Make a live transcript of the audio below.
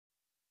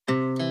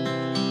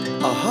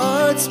Our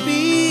hearts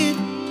beat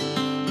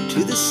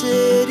to the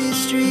city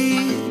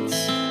streets.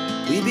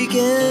 We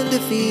began to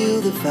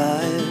feel the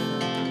fire.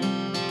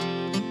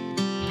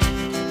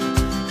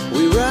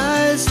 We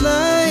rise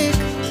like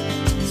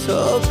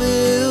tall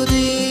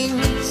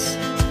buildings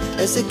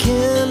as the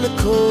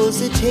chemicals,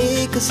 they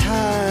take us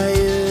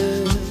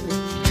higher.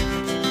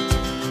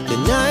 The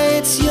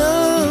night's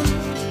young,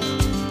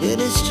 it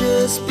has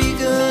just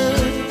begun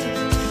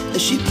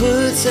as she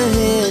puts her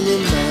hand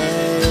in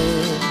mine.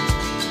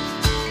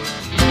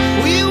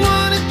 We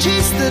wanna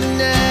chase the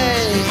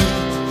night,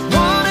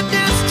 wanna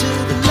dance to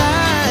the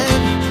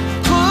light,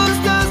 pull the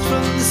stars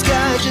from the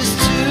sky, just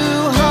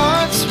two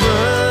hearts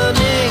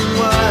running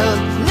wild.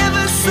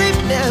 Never sleep,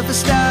 never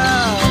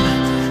stop,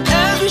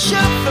 as we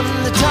shout from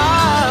the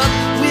top.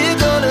 We're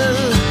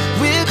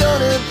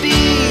gonna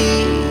be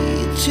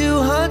two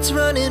hearts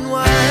running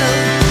wild.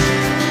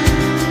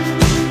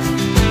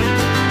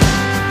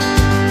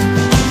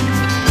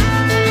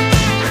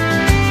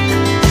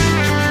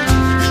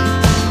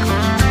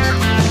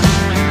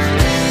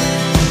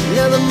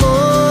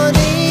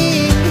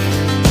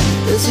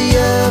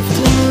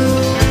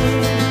 Afternoon,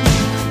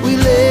 we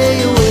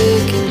lay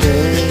awake in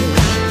bed.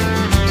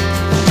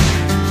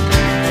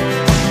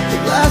 The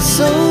laughs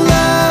so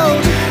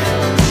loud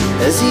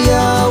as the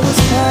hours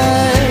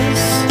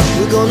pass.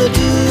 We're gonna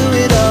do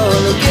it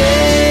all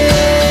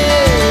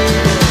again.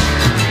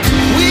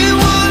 We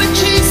wanna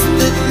chase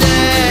the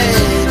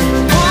night,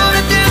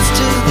 wanna dance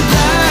to the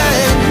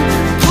light,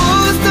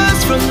 pull the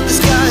stars from the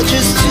sky,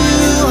 just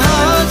two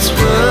hearts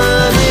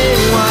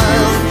running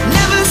wild.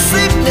 Never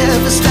sleep,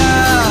 never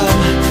stop,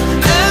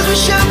 we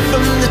shout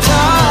from the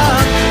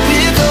top.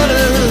 We're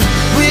gonna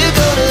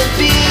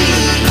be.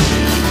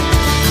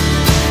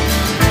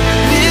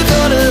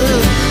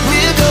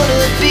 We're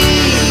gonna be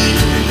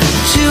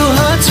two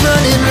hearts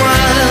running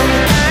wild.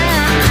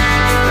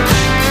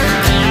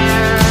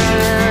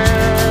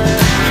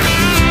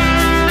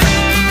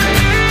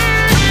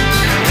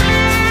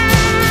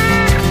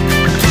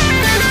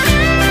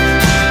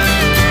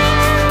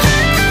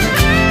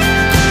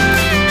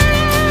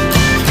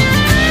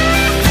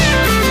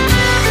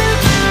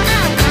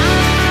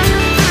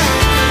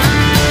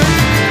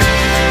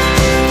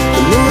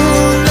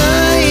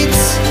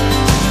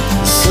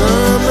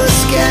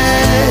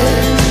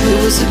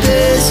 The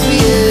best we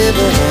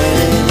ever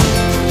had,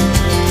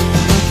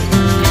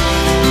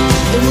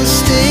 and we'll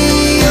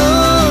stay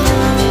on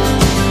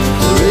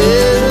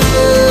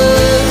forever.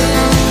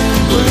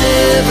 We'll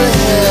never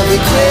have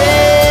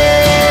regrets.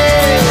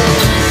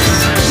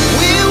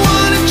 We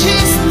wanna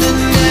chase the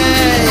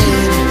night,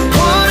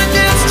 wanna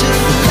dance to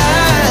the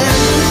light,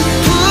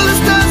 pull the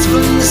stars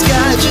from the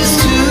sky, just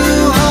two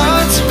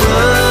hearts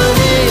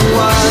running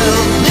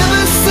wild.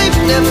 Never sleep,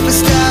 never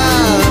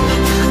stop,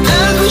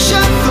 as we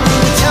shout from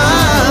the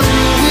top.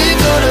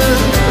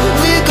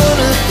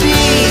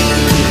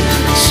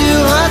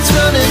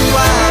 Running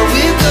wild,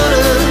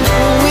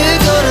 we're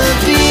gonna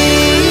be.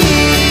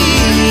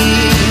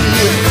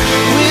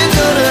 We're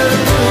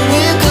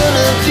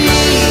gonna be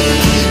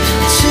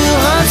two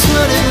hearts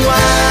running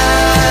wild.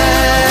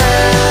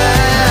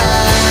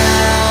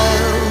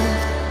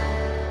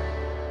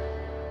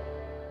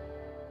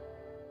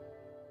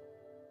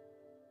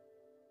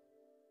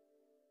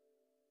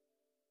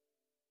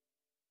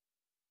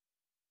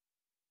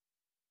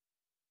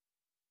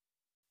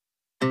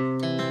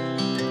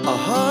 Our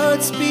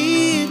hearts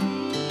beat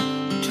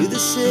to the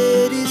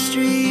city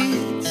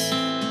streets.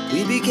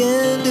 We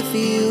began to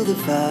feel the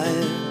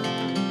fire.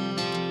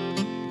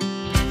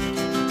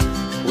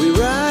 We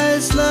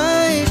rise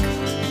like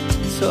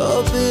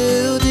tall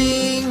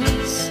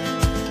buildings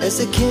as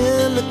the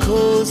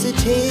chemicals, they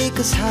take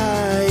us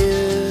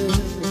higher.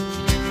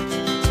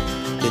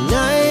 The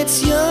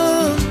night's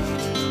young,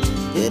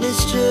 it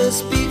has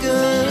just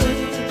begun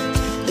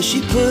as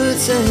she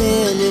puts her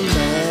hand in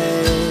mine.